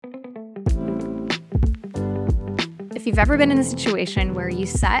If you've ever been in a situation where you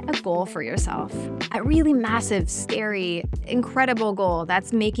set a goal for yourself, a really massive, scary, incredible goal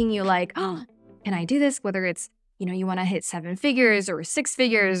that's making you like, oh, can I do this? Whether it's, you want to hit 7 figures or 6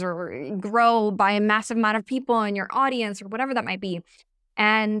 figures or grow by a massive amount of people in your audience or whatever that might be.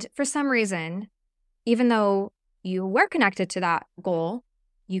 And for some reason, even though you were connected to that goal,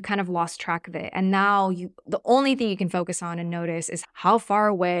 you kind of lost track of it. And now the only thing you can focus on and notice is how far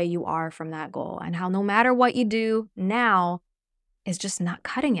away you are from that goal and how no matter what you do now is just not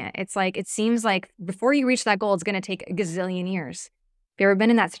cutting it. It's like, it seems like before you reach that goal, it's going to take a gazillion years. If you've ever been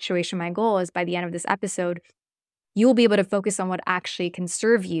in that situation, my goal is by the end of this episode, you will be able to focus on what actually can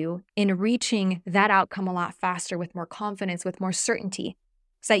serve you in reaching that outcome a lot faster with more confidence, with more certainty,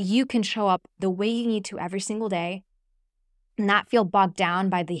 so that you can show up the way you need to every single day, not feel bogged down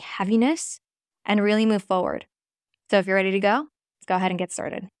by the heaviness, and really move forward. So if you're ready to go, let's go ahead and get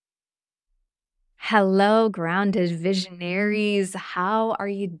started. Hello, grounded visionaries. How are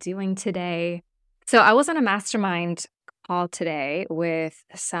you doing today? So I was on a mastermind call today with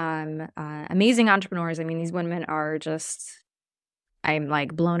some amazing entrepreneurs. I mean, these women are just, I'm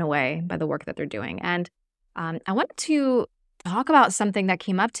like blown away by the work that they're doing. And I wanted to talk about something that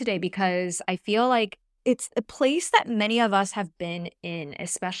came up today because I feel like it's a place that many of us have been in,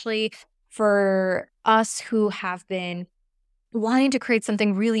 especially for us who have been wanting to create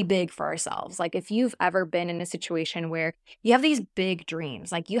something really big for ourselves. Like if you've ever been in a situation where you have these big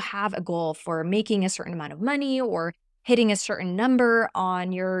dreams, like you have a goal for making a certain amount of money or hitting a certain number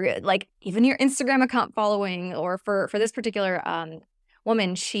on your, like even your Instagram account following, or for this particular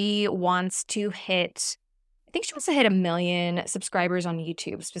woman, she wants to hit, I think she wants to hit 1 million subscribers on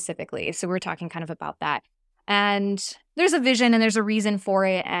YouTube specifically. So we're talking kind of about that. And there's a vision and there's a reason for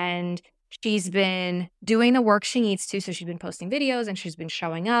it. And she's been doing the work she needs to. So she's been posting videos and she's been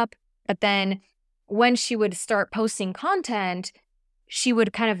showing up. But then when she would start posting content, she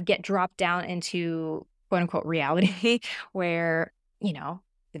would kind of get dropped down into quote unquote reality where,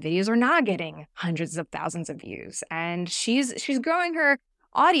 the videos are not getting hundreds of thousands of views. And she's growing her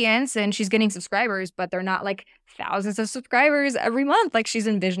audience and she's getting subscribers, but they're not like thousands of subscribers every month like she's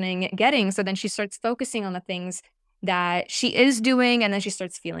envisioning getting. So then she starts focusing on the things that she is doing, and then she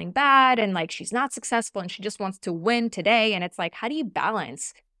starts feeling bad and like she's not successful and she just wants to win today. And it's like, how do you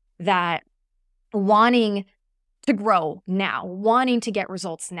balance that wanting to grow now, wanting to get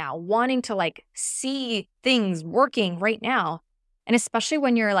results now, wanting to like see things working right now? And especially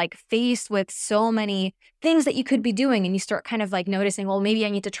when you're like faced with so many things that you could be doing and you start kind of like noticing, well, maybe I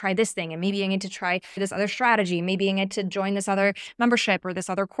need to try this thing and maybe I need to try this other strategy. Maybe I need to join this other membership or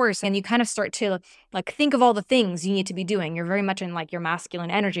this other course. And you kind of start to like think of all the things you need to be doing. You're very much in like your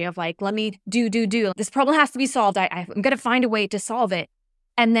masculine energy of like, let me do. This problem has to be solved. I'm going to find a way to solve it.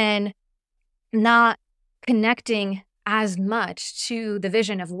 And then not connecting as much to the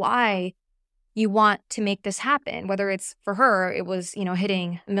vision of why you want to make this happen. Whether it's for her, it was,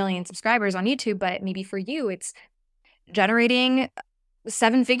 hitting 1 million subscribers on YouTube, but maybe for you, it's generating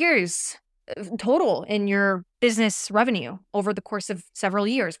 7 figures total in your business revenue over the course of several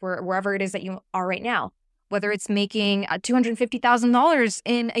years, wherever it is that you are right now. Whether it's making $250,000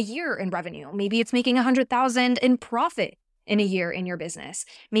 in a year in revenue, maybe it's making $100,000 in profit in a year in your business.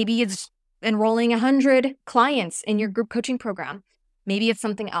 Maybe it's enrolling 100 clients in your group coaching program. Maybe it's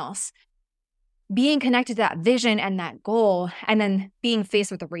something else. Being connected to that vision and that goal, and then being faced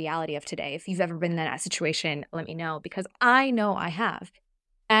with the reality of today. If you've ever been in that situation, let me know, because I know I have.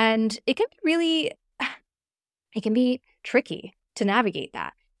 And it can be tricky to navigate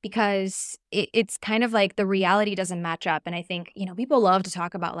that because it's kind of like the reality doesn't match up. And I think, people love to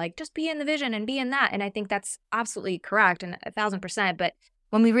talk about like, just be in the vision and be in that. And I think that's absolutely correct and 1,000%. But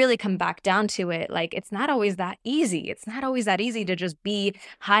when we really come back down to it, like it's not always that easy. It's not always that easy to just be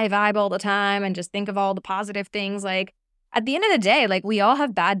high vibe all the time and just think of all the positive things. Like at the end of the day, like we all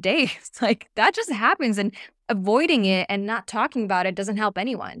have bad days. Like that just happens, and avoiding it and not talking about it doesn't help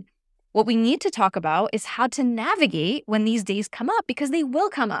anyone. What we need to talk about is how to navigate when these days come up, because they will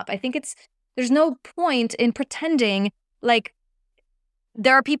come up. I think there's no point in pretending like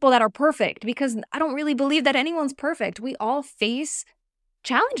there are people that are perfect, because I don't really believe that anyone's perfect. We all face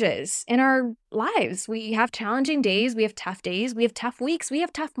challenges in our lives. We have challenging days, we have tough days, we have tough weeks, we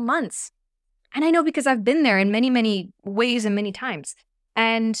have tough months. And I know because I've been there in many, many ways and many times.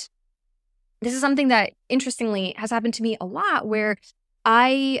 And this is something that interestingly has happened to me a lot, where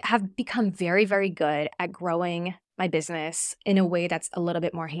I have become very, very good at growing my business in a way that's a little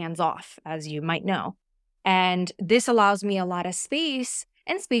bit more hands-off, as you might know. And this allows me a lot of space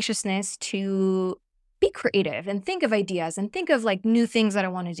and spaciousness to be creative and think of ideas and think of like new things that I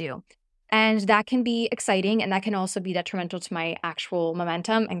want to do. And that can be exciting, and that can also be detrimental to my actual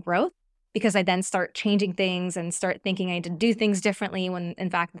momentum and growth, because I then start changing things and start thinking I need to do things differently when in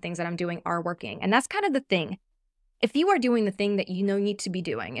fact the things that I'm doing are working. And that's kind of the thing. If you are doing the thing that you know you need to be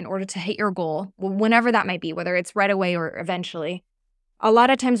doing in order to hit your goal, whenever that might be, whether it's right away or eventually, a lot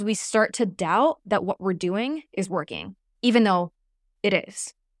of times we start to doubt that what we're doing is working, even though it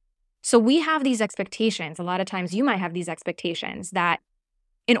is. So we have these expectations. A lot of times you might have these expectations that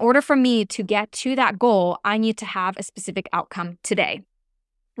in order for me to get to that goal, I need to have a specific outcome today.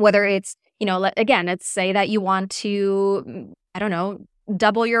 Whether it's, again, let's say that you want to, I don't know,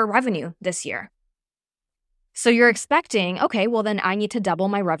 double your revenue this year. So you're expecting, okay, well then I need to double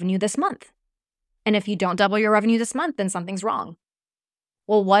my revenue this month. And if you don't double your revenue this month, then something's wrong.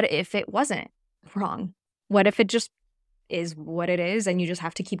 Well, what if it wasn't wrong? What if it just is what it is and you just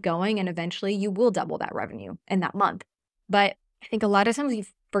have to keep going and eventually you will double that revenue in that month? But I think a lot of times we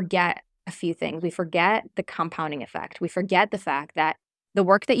forget a few things. We forget the compounding effect. We forget the fact that the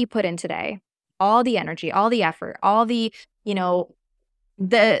work that you put in today, all the energy, all the effort, all the,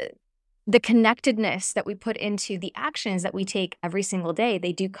 the connectedness that we put into the actions that we take every single day,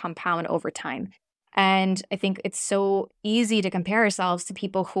 they do compound over time. And I think it's so easy to compare ourselves to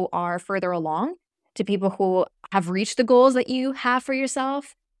people who are further along, to people who have reached the goals that you have for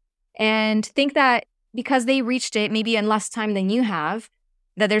yourself, and think that because they reached it maybe in less time than you have,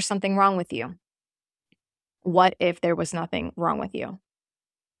 that there's something wrong with you. What if there was nothing wrong with you?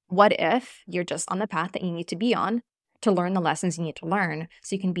 What if you're just on the path that you need to be on to learn the lessons you need to learn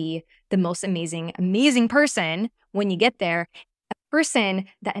so you can be the most amazing, amazing person when you get there, a person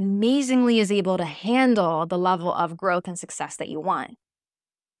that amazingly is able to handle the level of growth and success that you want?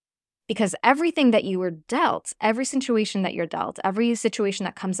 Because everything that you were dealt, every situation that you're dealt, every situation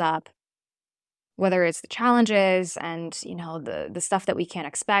that comes up, whether it's the challenges and, the stuff that we can't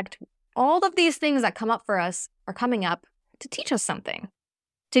expect, all of these things that come up for us are coming up to teach us something,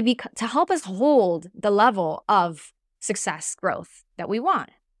 to help us hold the level of success, growth that we want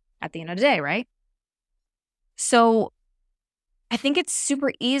at the end of the day, right? So I think it's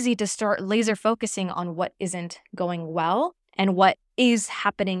super easy to start laser focusing on what isn't going well and what is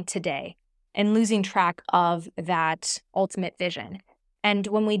happening today and losing track of that ultimate vision. And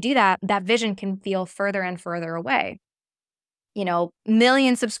when we do that, that vision can feel further and further away.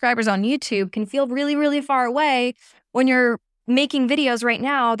 Million subscribers on YouTube can feel really, really far away when you're making videos right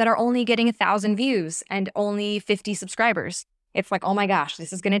now that are only getting 1,000 views and only 50 subscribers. It's like, oh my gosh,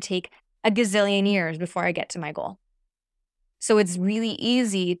 this is going to take a gazillion years before I get to my goal. So it's really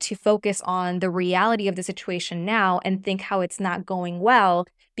easy to focus on the reality of the situation now and think how it's not going well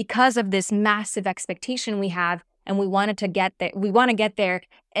because of this massive expectation we have, and we want to get there. We want to get there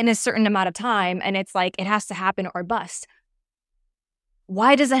in a certain amount of time, and it's like it has to happen or bust.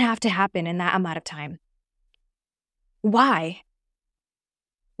 Why does it have to happen in that amount of time? Why?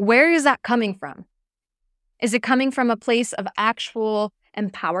 Where is that coming from? Is it coming from a place of actual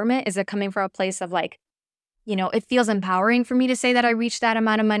empowerment? Is it coming from a place of it feels empowering for me to say that I reached that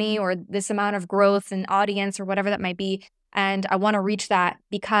amount of money or this amount of growth and audience or whatever that might be, and I want to reach that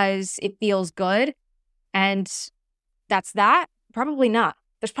because it feels good, and that's that? Probably not.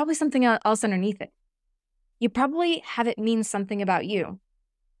 There's probably something else underneath it. You probably have it mean something about you.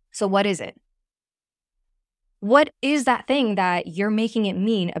 So what is it? What is that thing that you're making it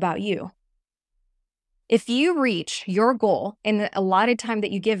mean about you? If you reach your goal in the allotted time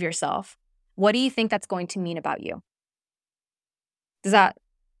that you give yourself, what do you think that's going to mean about you? Does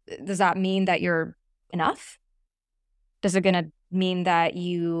that mean that you're enough? Does it going to mean that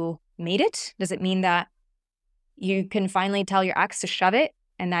you made it? Does it mean that you can finally tell your ex to shove it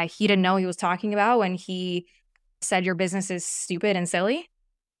and that he didn't know he was talking about when he said your business is stupid and silly?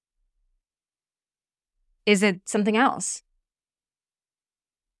 Is it something else?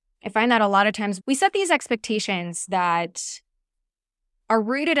 I find that a lot of times we set these expectations that are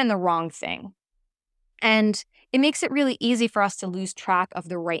rooted in the wrong thing. And it makes it really easy for us to lose track of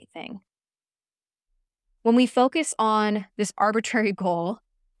the right thing. When we focus on this arbitrary goal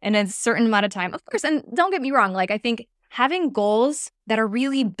in a certain amount of time, of course, and don't get me wrong, I think having goals that are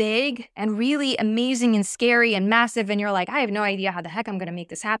really big and really amazing and scary and massive, and you're like, I have no idea how the heck I'm going to make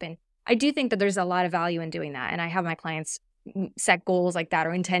this happen. I do think that there's a lot of value in doing that. And I have my clients set goals like that,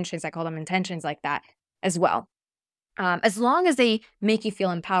 or intentions. I call them intentions like that as well. As long as they make you feel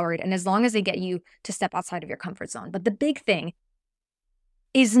empowered and as long as they get you to step outside of your comfort zone. But the big thing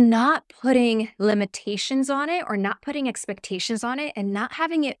is not putting limitations on it or not putting expectations on it and not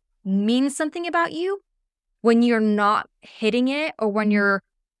having it mean something about you when you're not hitting it or when your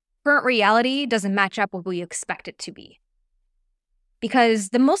current reality doesn't match up with what you expect it to be. Because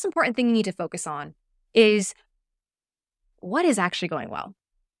the most important thing you need to focus on is what is actually going well.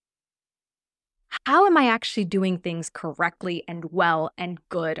 How am I actually doing things correctly and well and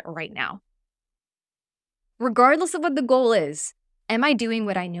good right now? Regardless of what the goal is, am I doing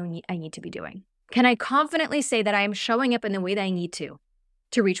what I know I need to be doing? Can I confidently say that I am showing up in the way that I need to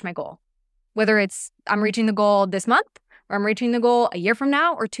reach my goal? Whether it's I'm reaching the goal this month or I'm reaching the goal a year from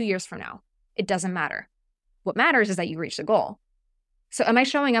now or 2 years from now, it doesn't matter. What matters is that you reach the goal. So am I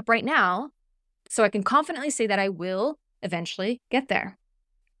showing up right now so I can confidently say that I will eventually get there?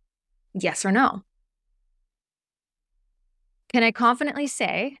 Yes or no? Can I confidently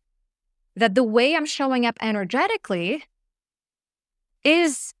say that the way I'm showing up energetically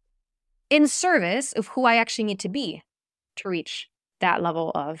is in service of who I actually need to be to reach that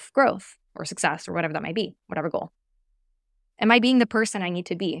level of growth or success or whatever that might be, whatever goal? Am I being the person I need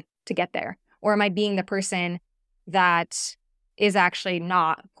to be to get there? Or am I being the person that is actually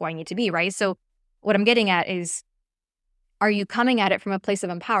not who I need to be, right? So what I'm getting at is, are you coming at it from a place of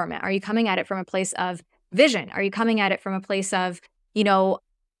empowerment? Are you coming at it from a place of vision? Are you coming at it from a place of,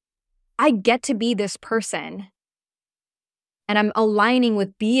 I get to be this person and I'm aligning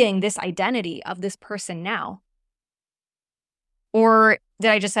with being this identity of this person now? Or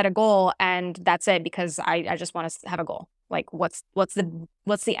did I just set a goal and that's it because I just want to have a goal? Like what's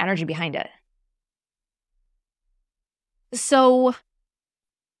the energy behind it? So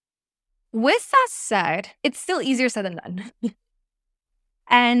with that said, it's still easier said than done.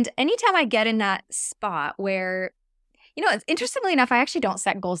 And anytime I get in that spot where, interestingly enough, I actually don't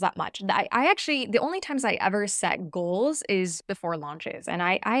set goals that much. I actually, the only times I ever set goals is before launches. And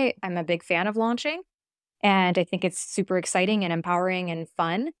I'm a big fan of launching. And I think it's super exciting and empowering and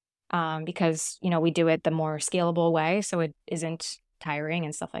fun because, we do it the more scalable way. So it isn't tiring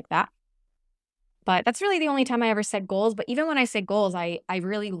and stuff like that. But that's really the only time I ever set goals. But even when I set goals, I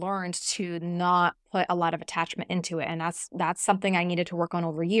really learned to not put a lot of attachment into it. And that's something I needed to work on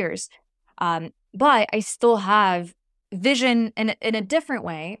over years. But I still have vision in a different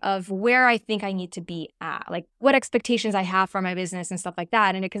way of where I think I need to be at, like what expectations I have for my business and stuff like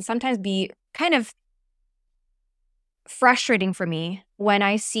that. And it can sometimes be kind of frustrating for me when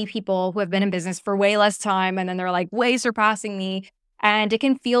I see people who have been in business for way less time and then they're like way surpassing me. And it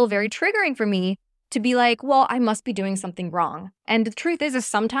can feel very triggering for me to be like, well, I must be doing something wrong. And the truth is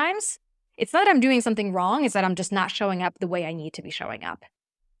sometimes it's not that I'm doing something wrong, it's that I'm just not showing up the way I need to be showing up.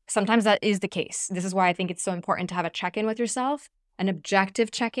 Sometimes that is the case. This is why I think it's so important to have a check-in with yourself, an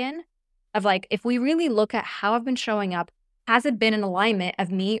objective check-in of like, if we really look at how I've been showing up, has it been in alignment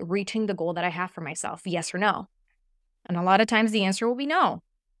of me reaching the goal that I have for myself? Yes or no? And a lot of times the answer will be no,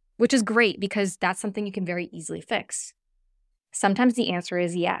 which is great because that's something you can very easily fix. Sometimes the answer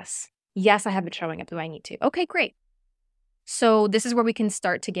is yes. Yes, I have been showing up the way I need to. Okay, great. So this is where we can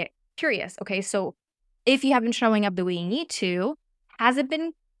start to get curious. Okay, so if you have been showing up the way you need to, has it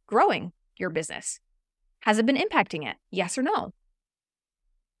been growing your business? Has it been impacting it? Yes or no?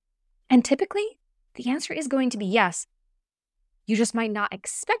 And typically, the answer is going to be yes. You just might not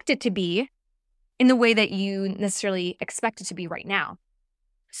expect it to be in the way that you necessarily expect it to be right now.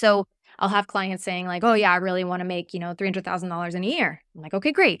 So I'll have clients saying like, oh yeah, I really want to make, $300,000 in a year. I'm like,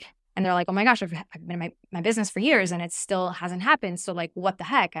 okay, great. And they're like, oh my gosh, I've been in my business for years and it still hasn't happened. So like, what the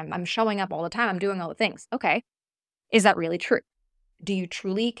heck? I'm showing up all the time. I'm doing all the things. Okay. Is that really true?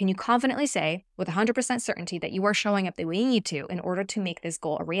 Can you confidently say with 100% certainty that you are showing up the way you need to in order to make this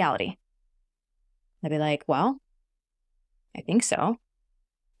goal a reality? They'll be like, well, I think so.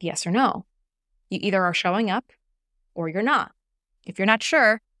 Yes or no? You either are showing up or you're not. If you're not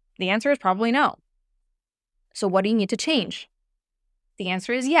sure, the answer is probably no. So what do you need to change? The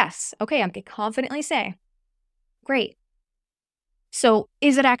answer is yes. Okay, I can confidently say, great. So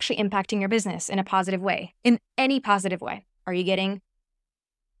is it actually impacting your business in a positive way? In any positive way?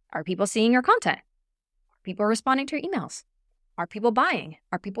 Are people seeing your content? Are people responding to your emails? Are people buying?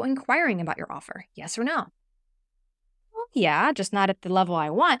 Are people inquiring about your offer? Yes or no? Well, yeah, just not at the level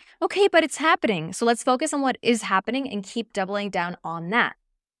I want. Okay, but it's happening. So let's focus on what is happening and keep doubling down on that.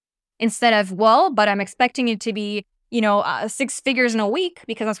 Instead of, well, but I'm expecting it to be, 6 figures in a week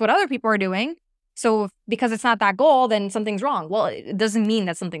because that's what other people are doing. So because it's not that goal, then something's wrong. Well, it doesn't mean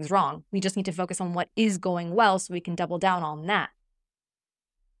that something's wrong. We just need to focus on what is going well so we can double down on that.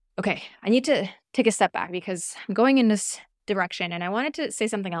 Okay, I need to take a step back because I'm going in this direction and I wanted to say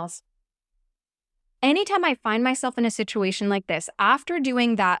something else. Anytime I find myself in a situation like this, after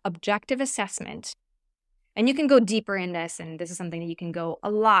doing that objective assessment, and you can go deeper in this, and this is something that you can go a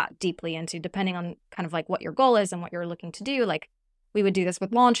lot deeply into depending on kind of like what your goal is and what you're looking to do. Like We would do this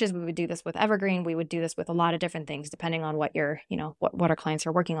with launches. We would do this with Evergreen. We would do this with a lot of different things, depending on what what our clients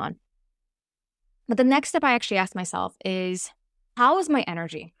are working on. But the next step I actually asked myself is, how is my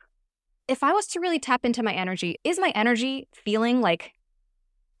energy? If I was to really tap into my energy, is my energy feeling like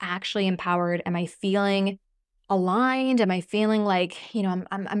actually empowered? Am I feeling aligned? Am I feeling like,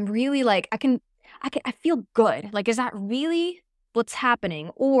 I'm really like, I feel good. Like, is that really what's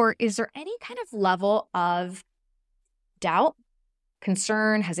happening? Or is there any kind of level of doubt,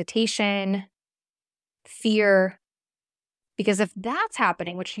 concern, hesitation, fear? Because if that's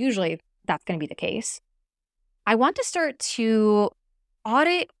happening, which usually that's going to be the case, I want to start to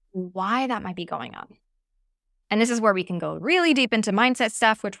audit why that might be going on. And this is where we can go really deep into mindset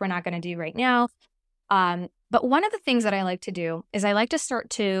stuff, which we're not going to do right now. But one of the things that I like to do is I like to start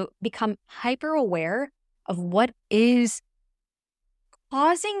to become hyper aware of what is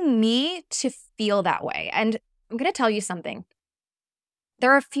causing me to feel that way. And I'm going to tell you something.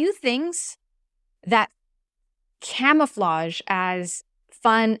 There are a few things that camouflage as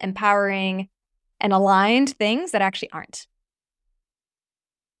fun, empowering, and aligned things that actually aren't.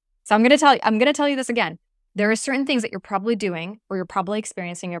 So I'm going to tell you this again. There are certain things that you're probably doing, or you're probably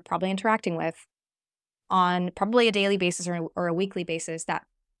experiencing, you're probably interacting with on probably a daily basis or a weekly basis that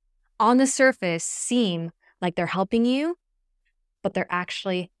on the surface seem like they're helping you, but they're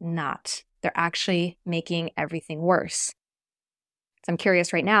actually not. They're actually making everything worse. So I'm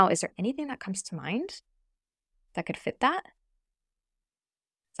curious right now, is there anything that comes to mind that could fit that?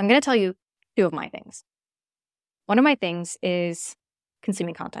 So I'm going to tell you two of my things. One of my things is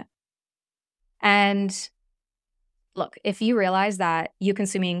consuming content. And look, if you realize that you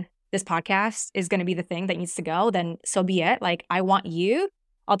consuming this podcast is going to be the thing that needs to go, then so be it. Like, I want you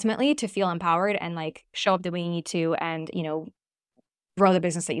ultimately to feel empowered and like show up the way you need to and, grow the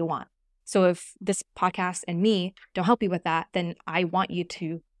business that you want. So if this podcast and me don't help you with that, then I want you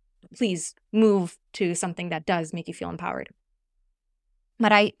to please move to something that does make you feel empowered.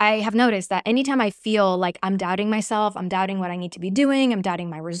 But I have noticed that anytime I feel like I'm doubting myself, I'm doubting what I need to be doing, I'm doubting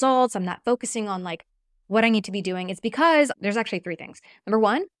my results, I'm not focusing on like what I need to be doing, it's because there's actually three things. Number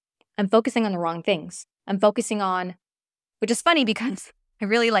one, I'm focusing on the wrong things. I'm focusing on, which is funny because I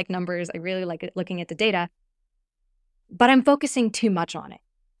really like numbers. I really like looking at the data, but I'm focusing too much on it.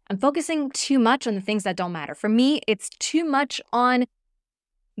 I'm focusing too much on the things that don't matter. For me, it's too much on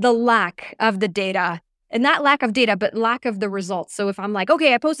the lack of the data, and not lack of data, but lack of the results. So if I'm like,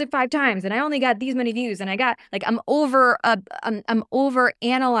 okay, I posted 5 times and I only got these many views and I got like, I'm over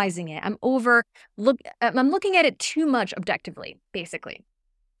analyzing it. I'm looking at it too much objectively, basically.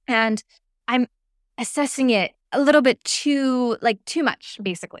 And I'm assessing it a little bit too much,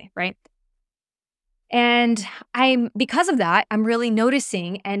 basically, right? And because of that, I'm really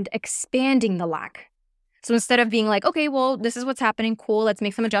noticing and expanding the lack. So instead of being like, okay, well, this is what's happening, cool, let's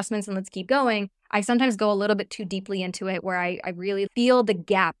make some adjustments and let's keep going, I sometimes go a little bit too deeply into it where I really feel the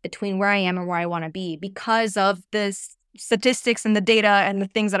gap between where I am and where I want to be because of the statistics and the data and the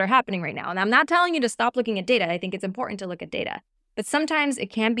things that are happening right now. And I'm not telling you to stop looking at data. I think it's important to look at data. But sometimes it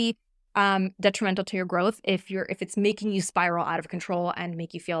can be detrimental to your growth if it's making you spiral out of control and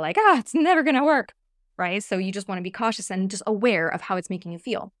make you feel like, it's never going to work, right? So you just want to be cautious and just aware of how it's making you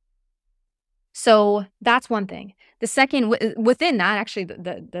feel. So that's one thing. The second, within that, actually,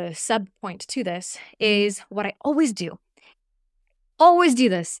 the sub point to this is what I always do. Always do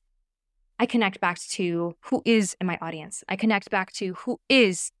this. I connect back to who is in my audience. I connect back to who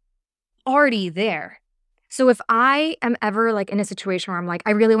is already there. So if I am ever like in a situation where I'm like,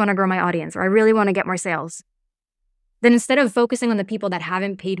 I really want to grow my audience or I really want to get more sales, then instead of focusing on the people that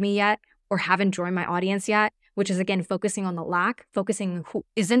haven't paid me yet or haven't joined my audience yet, which is again, focusing on the lack, focusing on who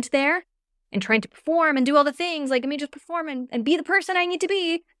isn't there, and trying to perform and do all the things, like, let me just perform and be the person I need to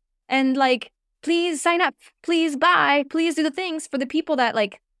be. And like, please sign up, please buy, please do the things for the people that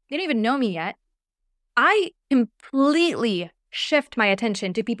like, they don't even know me yet. I completely shift my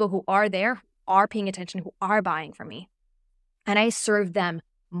attention to people who are there, who are paying attention, who are buying from me. And I serve them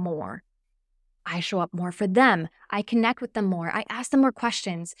more. I show up more for them. I connect with them more. I ask them more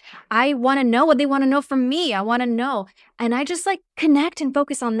questions. I want to know what they want to know from me. I want to know. And I just like connect and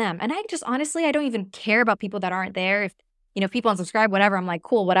focus on them. And I just honestly, I don't even care about people that aren't there. If, people unsubscribe, whatever, I'm like,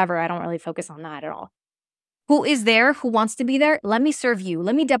 cool, whatever. I don't really focus on that at all. Who is there? Who wants to be there? Let me serve you.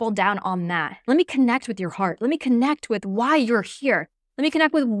 Let me double down on that. Let me connect with your heart. Let me connect with why you're here. Let me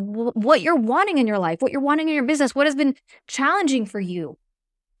connect with what you're wanting in your life, what you're wanting in your business, what has been challenging for you.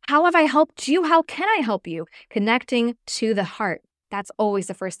 How have I helped you? How can I help you? Connecting to the heart. That's always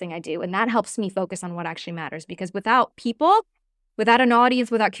the first thing I do. And that helps me focus on what actually matters. Because without people, without an audience,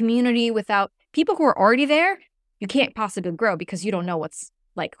 without community, without people who are already there, you can't possibly grow because you don't know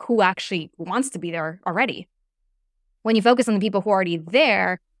who actually wants to be there already. When you focus on the people who are already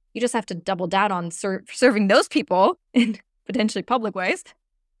there, you just have to double down on serving those people in potentially public ways.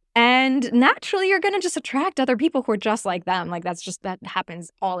 And naturally, you're going to just attract other people who are just like them. That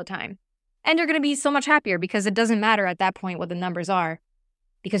happens all the time. And you're going to be so much happier because it doesn't matter at that point what the numbers are,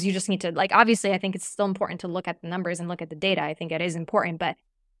 because you just need to, obviously, I think it's still important to look at the numbers and look at the data. I think it is important, but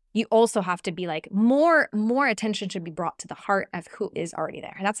you also have to be more attention should be brought to the heart of who is already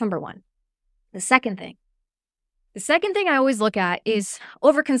there. That's number one. The second thing I always look at is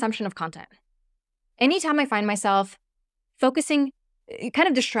overconsumption of content. Anytime I find myself focusing, kind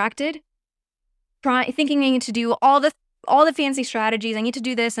of distracted, thinking I need to do all the fancy strategies, I need to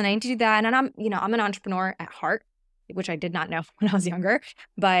do this and I need to do that. And I'm an entrepreneur at heart, which I did not know when I was younger,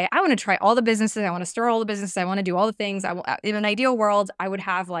 but I want to try all the businesses. I want to start all the businesses. I want to do all the things. In an ideal world, I would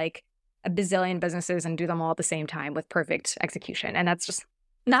have a bazillion businesses and do them all at the same time with perfect execution. And that's just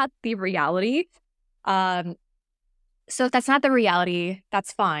not the reality. So if that's not the reality,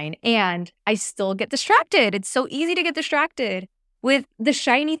 that's fine. And I still get distracted. It's so easy to get distracted with the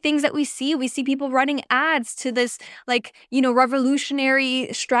shiny things that we see. We see people running ads to this revolutionary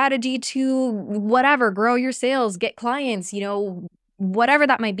strategy to whatever, grow your sales, get clients, whatever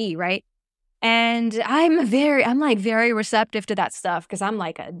that might be, right? And I'm very receptive to that stuff because I'm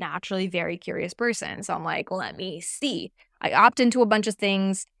a naturally very curious person. So I'm let me see. I opt into a bunch of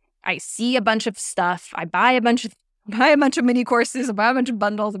things. I see a bunch of stuff. I buy a bunch of mini courses. I buy a bunch of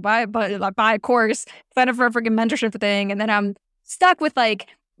bundles. I buy a course, sign up for a freaking mentorship thing, and then I'm stuck with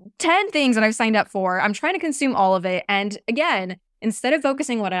 10 things that I've signed up for. I'm trying to consume all of it. And again, instead of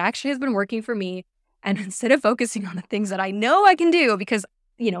focusing on what actually has been working for me, and instead of focusing on the things that I know I can do, because,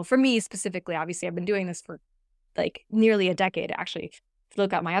 for me specifically, obviously, I've been doing this for nearly a decade, actually. If you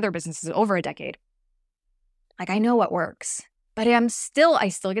look at my other businesses, over a decade. I know what works, but I still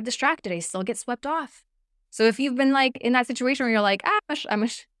get distracted. I still get swept off. So if you've been in that situation where you're I'm a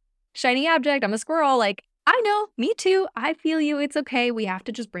shiny object, I'm a squirrel, I know, me too. I feel you. It's okay. We have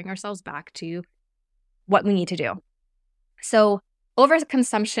to just bring ourselves back to what we need to do. So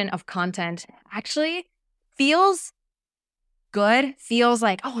overconsumption of content actually feels good, feels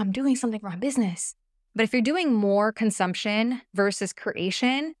I'm doing something for my business. But if you're doing more consumption versus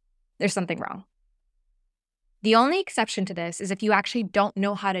creation, there's something wrong. The only exception to this is if you actually don't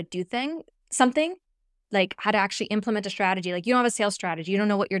know how to do something, how to actually implement a strategy. You don't have a sales strategy. You don't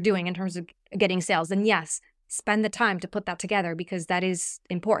know what you're doing in terms of getting sales. Then yes, spend the time to put that together because that is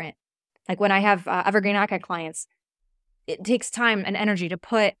important. When I have Evergreen Archive clients, it takes time and energy to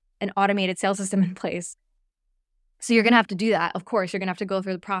put an automated sales system in place. So you're going to have to do that. Of course, you're going to have to go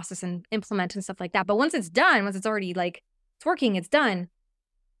through the process and implement and stuff like that. But once it's done, once it's already it's working, it's done.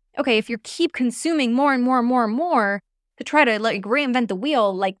 Okay, if you keep consuming more and more and more and more to try to reinvent the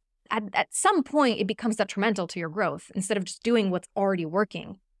wheel, at some point it becomes detrimental to your growth instead of just doing what's already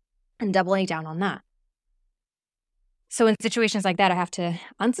working and doubling down on that. So in situations like that, I have to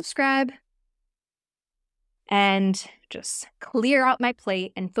unsubscribe and just clear out my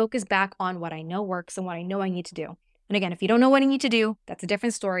plate and focus back on what I know works and what I know I need to do. And again, if you don't know what you need to do, that's a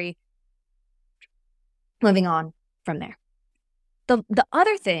different story. Moving on from there. The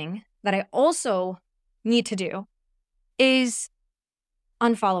other thing that I also need to do is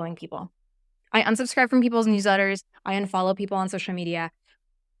unfollowing people. I unsubscribe from people's newsletters. I unfollow people on social media.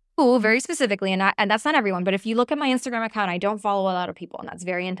 Ooh, very specifically, and that's not everyone, but if you look at my Instagram account, I don't follow a lot of people, and that's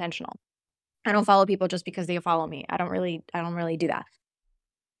very intentional. I don't follow people just because they follow me. I don't really do that.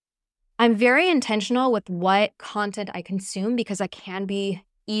 I'm very intentional with what content I consume because I can be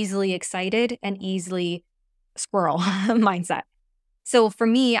easily excited and easily squirrel mindset. So for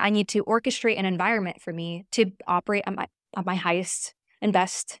me, I need to orchestrate an environment for me to operate at my highest and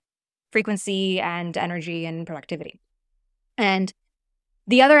best frequency and energy and productivity. And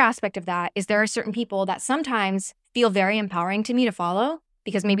the other aspect of that is there are certain people that sometimes feel very empowering to me to follow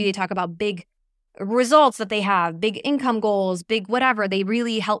because maybe they talk about big results that they have, big income goals, big whatever. They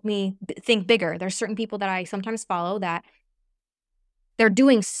really help me think bigger. There's certain people that I sometimes follow that they're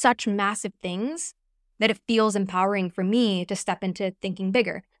doing such massive things that it feels empowering for me to step into thinking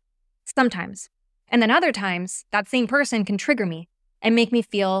bigger. Sometimes. And then other times, that same person can trigger me and make me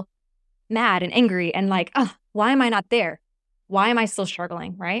feel mad and angry and why am I not there? Why am I still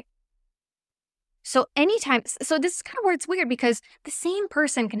struggling, right? So this is kind of where it's weird because the same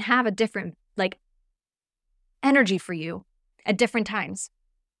person can have a different energy for you at different times.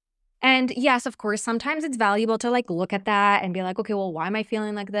 And yes, of course, sometimes it's valuable to look at that and be okay, well, why am I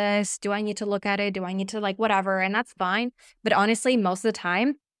feeling like this? Do I need to look at it? Do I need to whatever? And that's fine. But honestly, most of the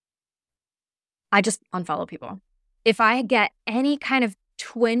time, I just unfollow people. if I get any kind of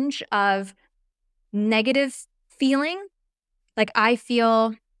twinge of negative feeling, like I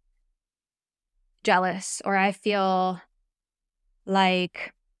feel jealous or I feel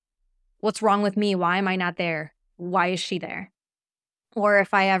like, what's wrong with me? Why am I not there? Why is she there? Or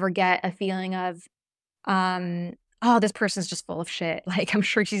if I ever get a feeling of, oh, this person's just full of shit. Like, I'm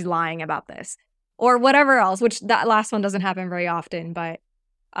sure she's lying about this or whatever else, which that last one doesn't happen very often, but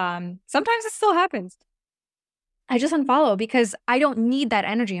sometimes it still happens. I just unfollow because I don't need that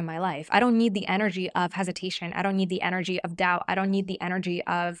energy in my life. I don't need the energy of hesitation. I don't need the energy of doubt. I don't need the energy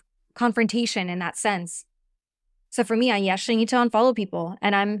of confrontation in that sense. So for me, I actually need to unfollow people.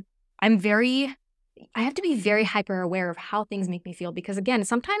 And I have to be very hyper aware of how things make me feel because again,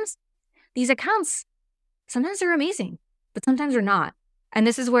 sometimes these accounts, sometimes they're amazing, but sometimes they're not. And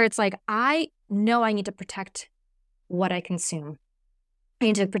this is where it's like, I know I need to protect what I consume. I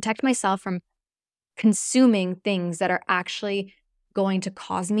need to protect myself from consuming things that are actually going to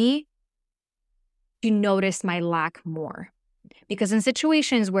cause me to notice my lack more. Because in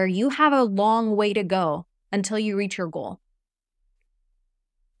situations where you have a long way to go until you reach your goal,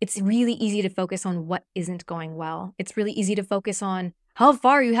 it's really easy to focus on what isn't going well. It's really easy to focus on how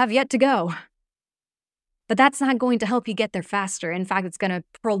far you have yet to go. But that's not going to help you get there faster. In fact, it's going to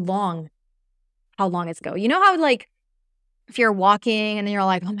prolong how long it's go. You know how like if you're walking and then you're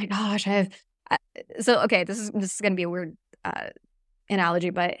like, oh my gosh, okay, this is going to be a weird analogy,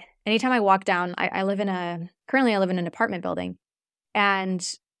 but anytime I walk down, currently I live in an apartment building, and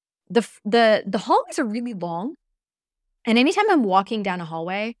the hallways are really long. And anytime I'm walking down a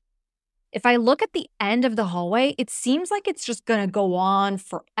hallway, if I look at the end of the hallway, it seems like it's just gonna go on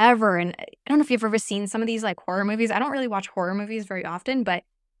forever. And I don't know if you've ever seen some of these like horror movies. I don't really watch horror movies very often, but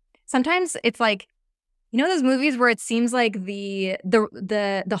sometimes it's like, you know those movies where it seems like the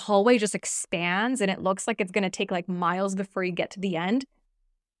hallway just expands and it looks like it's gonna take like miles before you get to the end?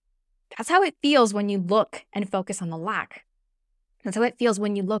 That's how it feels when you look and focus on the lack. That's how it feels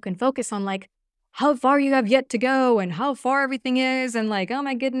when you look and focus on like how far you have yet to go and how far everything is and like, oh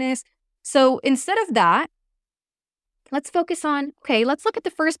my goodness. So instead of that, let's focus on, okay, let's look at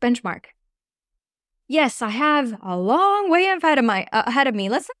the first benchmark. Yes, I have a long way ahead of me.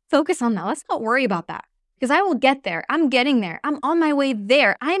 Let's not focus on that. Let's not worry about that because I will get there. I'm getting there. I'm on my way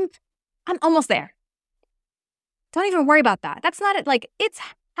there. I'm almost there. Don't even worry about that. That's not it. Like, it's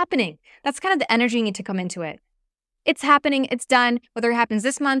happening. That's kind of the energy you need to come into it. It's happening. It's done. Whether it happens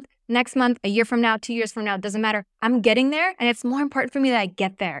this month, next month, a year from now, 2 years from now, it doesn't matter. I'm getting there. And it's more important for me that I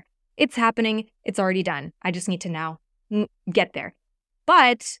get there. It's happening. It's already done. I just need to now get there.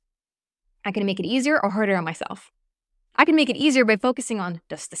 But I can make it easier or harder on myself. I can make it easier by focusing on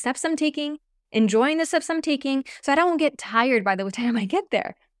just the steps I'm taking, enjoying the steps I'm taking, so I don't get tired by the time I get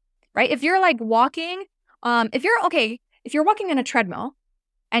there, right? If you're like walking, if you're walking on a treadmill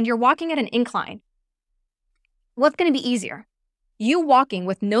and you're walking at an incline, what's going to be easier? You walking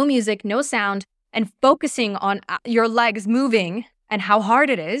with no music, no sound, and focusing on your legs moving and how hard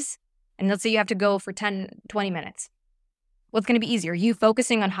it is. And let's say you have to go for 10, 20 minutes. What's going to be easier? You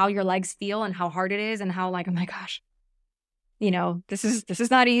focusing on how your legs feel and how hard it is and how like, oh my gosh, this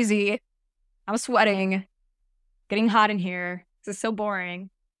is not easy. I'm sweating, getting hot in here. This is so boring.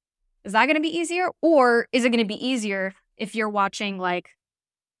 Is that going to be easier? Or is it going to be easier if you're watching like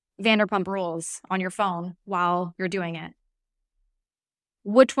Vanderpump Rules on your phone while you're doing it?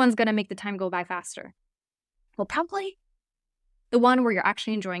 Which one's going to make the time go by faster? Well, probably the one where you're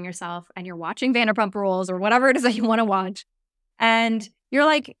actually enjoying yourself and you're watching Vanderpump Rules or whatever it is that you want to watch. And you're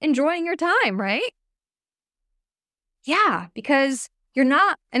like enjoying your time, right? Yeah, because you're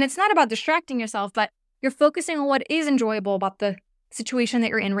not, and it's not about distracting yourself, but you're focusing on what is enjoyable about the situation that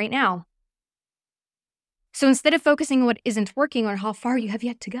you're in right now. So instead of focusing on what isn't working or how far you have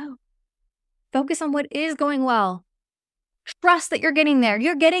yet to go, focus on what is going well. Trust that you're getting there.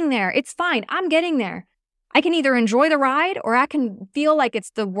 You're getting there. It's fine. I'm getting there. I can either enjoy the ride or I can feel like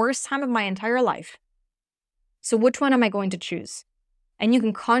it's the worst time of my entire life. So which one am I going to choose? And you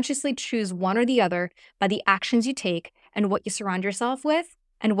can consciously choose one or the other by the actions you take and what you surround yourself with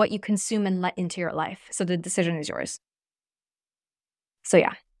and what you consume and let into your life. So the decision is yours. So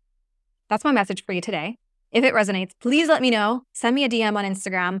yeah, that's my message for you today. If it resonates, please let me know. Send me a DM on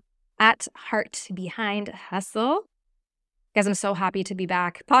Instagram at HeartBehindHustle. Guys, I'm so happy to be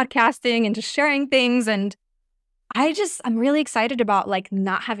back podcasting and just sharing things. And I'm really excited about like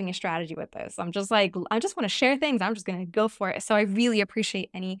not having a strategy with this. I'm just like, I just want to share things. I'm just going to go for it. So I really appreciate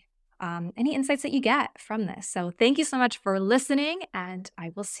any insights that you get from this. So thank you so much for listening, and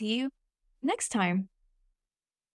I will see you next time.